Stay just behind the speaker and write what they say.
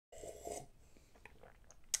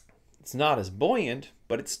It's not as buoyant,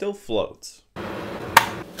 but it still floats.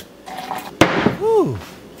 Ooh,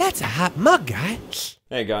 that's a hot mug, guy.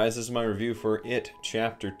 Hey guys, this is my review for It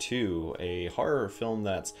Chapter 2, a horror film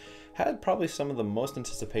that's had probably some of the most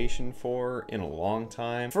anticipation for in a long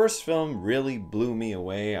time. First film really blew me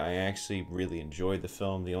away. I actually really enjoyed the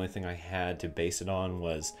film. The only thing I had to base it on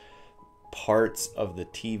was parts of the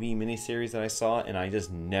TV miniseries that I saw, and I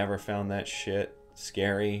just never found that shit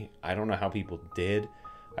scary. I don't know how people did.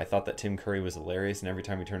 I thought that Tim Curry was hilarious, and every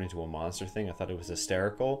time he turned into a monster thing, I thought it was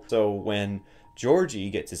hysterical. So when Georgie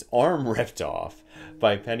gets his arm ripped off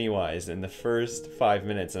by Pennywise in the first 5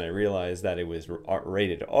 minutes, and I realized that it was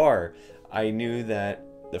rated R, I knew that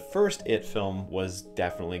the first It film was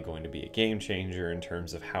definitely going to be a game changer in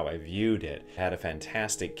terms of how I viewed it. It had a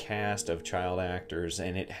fantastic cast of child actors,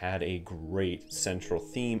 and it had a great central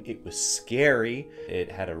theme. It was scary. It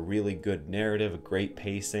had a really good narrative, a great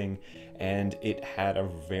pacing, and it had a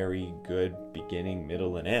very good beginning,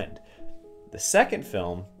 middle, and end. The second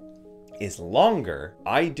film is longer.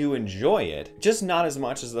 I do enjoy it, just not as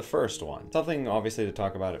much as the first one. Something obviously to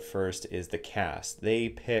talk about at first is the cast. They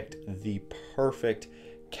picked the perfect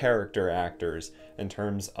character actors in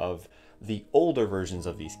terms of the older versions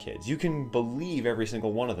of these kids. You can believe every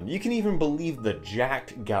single one of them. You can even believe the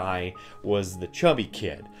jacked guy was the chubby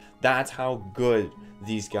kid. That's how good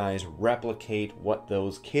these guys replicate what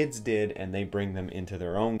those kids did, and they bring them into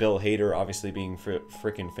their own. Bill Hader obviously being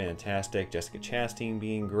freaking fantastic, Jessica Chastain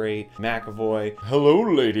being great, McAvoy, hello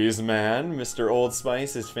ladies man, Mr. Old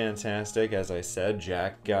Spice is fantastic, as I said,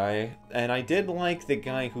 Jack guy. And I did like the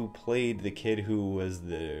guy who played the kid who was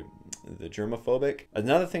the germophobic.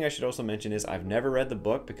 Another thing I should also mention is I've never read the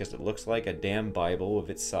book because it looks like a damn Bible of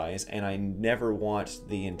its size, and I never watched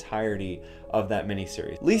the entirety of that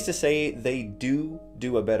miniseries. At least to say they do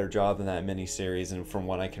a better job than that miniseries, and from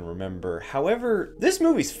what I can remember. However, this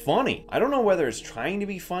movie's funny. I don't know whether it's trying to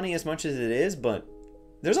be funny as much as it is, but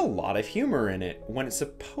there's a lot of humor in it when it's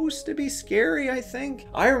supposed to be scary, I think.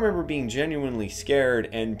 I remember being genuinely scared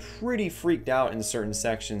and pretty freaked out in certain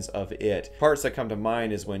sections of it. Parts that come to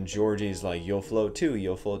mind is when Georgie's like, you'll float too,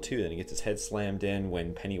 you'll float too. Then he gets his head slammed in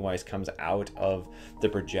when Pennywise comes out of the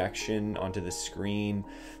projection onto the screen,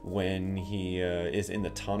 when he is in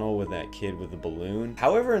the tunnel with that kid with the balloon.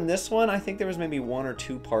 However, in this one, I think there was maybe 1 or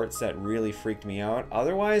 2 parts that really freaked me out.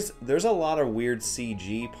 Otherwise, there's a lot of weird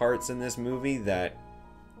CG parts in this movie that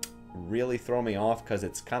really throw me off because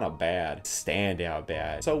it's kind of bad, standout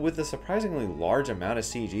bad. So with the surprisingly large amount of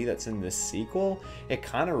CG that's in this sequel, it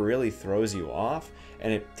kind of really throws you off,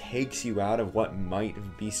 and it takes you out of what might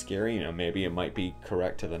be scary. You know, maybe it might be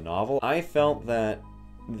correct to the novel. I felt that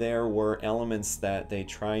there were elements that they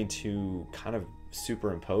tried to kind of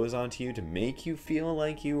superimpose onto you to make you feel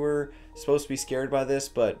like you were supposed to be scared by this,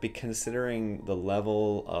 but considering the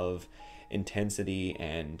level of intensity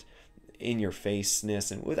and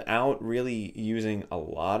in-your-faceness, and without really using a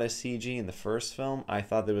lot of CG in the first film, I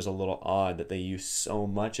thought that was a little odd that they used so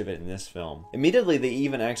much of it in this film. Immediately, they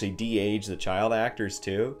even actually de-aged the child actors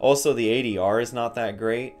too. Also, the ADR is not that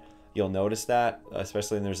great. You'll notice that,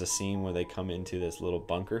 especially when there's a scene where they come into this little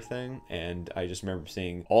bunker thing, and I just remember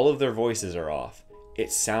seeing all of their voices are off. It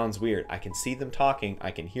sounds weird. I can see them talking,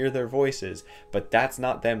 I can hear their voices, but that's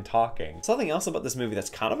not them talking. Something else about this movie that's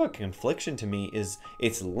kind of a confliction to me is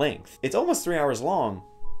its length. It's almost 3 hours long,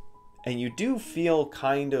 and you do feel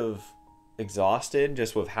kind of exhausted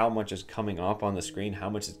just with how much is coming up on the screen, how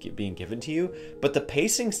much is being given to you, but the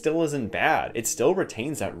pacing still isn't bad. It still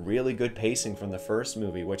retains that really good pacing from the first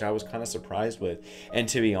movie, which I was kind of surprised with. And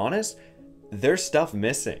to be honest, there's stuff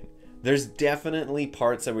missing. There's definitely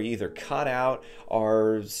parts that were either cut out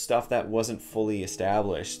or stuff that wasn't fully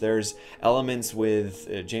established. There's elements with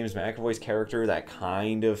James McAvoy's character that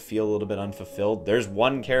kind of feel a little bit unfulfilled. There's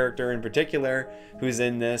one character in particular who's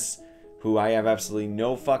in this who I have absolutely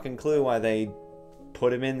no fucking clue why they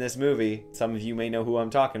put him in this movie. Some of you may know who I'm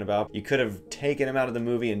talking about. You could have taken him out of the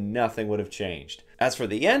movie and nothing would have changed. As for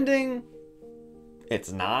the ending,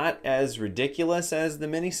 it's not as ridiculous as the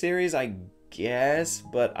miniseries, I guess,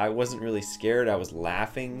 but I wasn't really scared. I was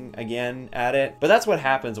laughing again at it. But that's what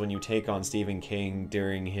happens when you take on Stephen King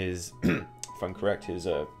during his if I'm correct, his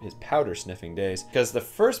powder sniffing days. Because the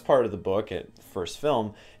first part of the book, first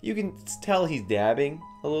film, you can tell he's dabbing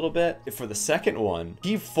a little bit. For the second one,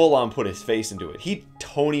 he full on put his face into it. He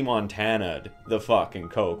Tony Montana'd the fucking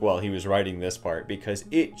coke while he was writing this part, because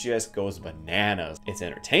it just goes bananas. It's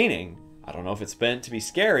entertaining. I don't know if it's meant to be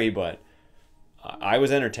scary, but I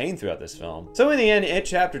was entertained throughout this film. So in the end, It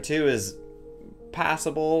Chapter 2 is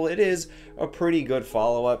passable. It is a pretty good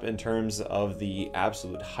follow-up in terms of the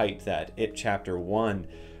absolute hype that It Chapter 1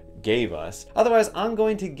 gave us. Otherwise, I'm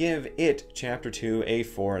going to give It Chapter 2 a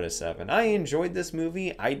 4 out of 7. I enjoyed this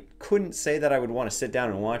movie. I couldn't say that I would want to sit down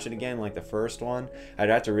and watch it again like the first one. I'd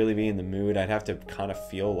have to really be in the mood. I'd have to kind of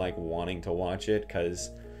feel like wanting to watch it,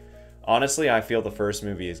 because honestly, I feel the first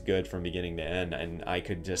movie is good from beginning to end, and I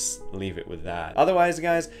could just leave it with that. Otherwise,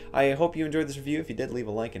 guys, I hope you enjoyed this review. If you did, leave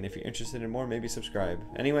a like, and if you're interested in more, maybe subscribe.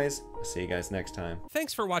 Anyways, I'll see you guys next time.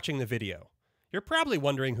 Thanks for watching the video. You're probably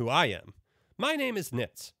wondering who I am. My name is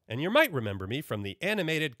Nitz, and you might remember me from the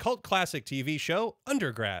animated cult classic TV show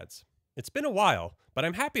Undergrads. It's been a while, but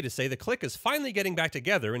I'm happy to say the clique is finally getting back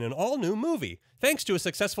together in an all-new movie, thanks to a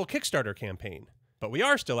successful Kickstarter campaign. But we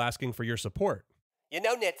are still asking for your support. You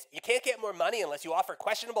know, Nitz, you can't get more money unless you offer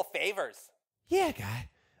questionable favors. Yeah, Guy.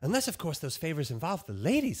 Unless, of course, those favors involve the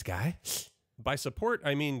ladies, Guy. By support,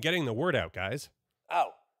 I mean getting the word out, guys.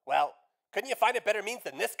 Oh, well, couldn't you find a better means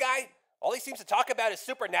than this guy? All he seems to talk about is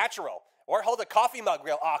supernatural, or hold a coffee mug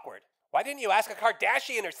real awkward. Why didn't you ask a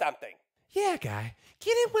Kardashian or something? Yeah, Guy.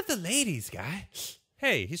 Get in with the ladies, Guy.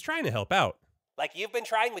 Hey, he's trying to help out. Like you've been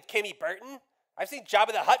trying with Kimmy Burton? I've seen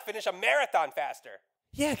Jabba the Hutt finish a marathon faster.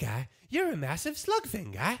 Yeah, Guy. You're a massive slug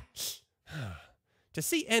thing, Guy. To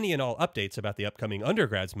see any and all updates about the upcoming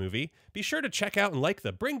Undergrads movie, be sure to check out and like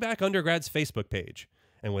the Bring Back Undergrads Facebook page.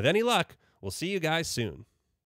 And with any luck, we'll see you guys soon.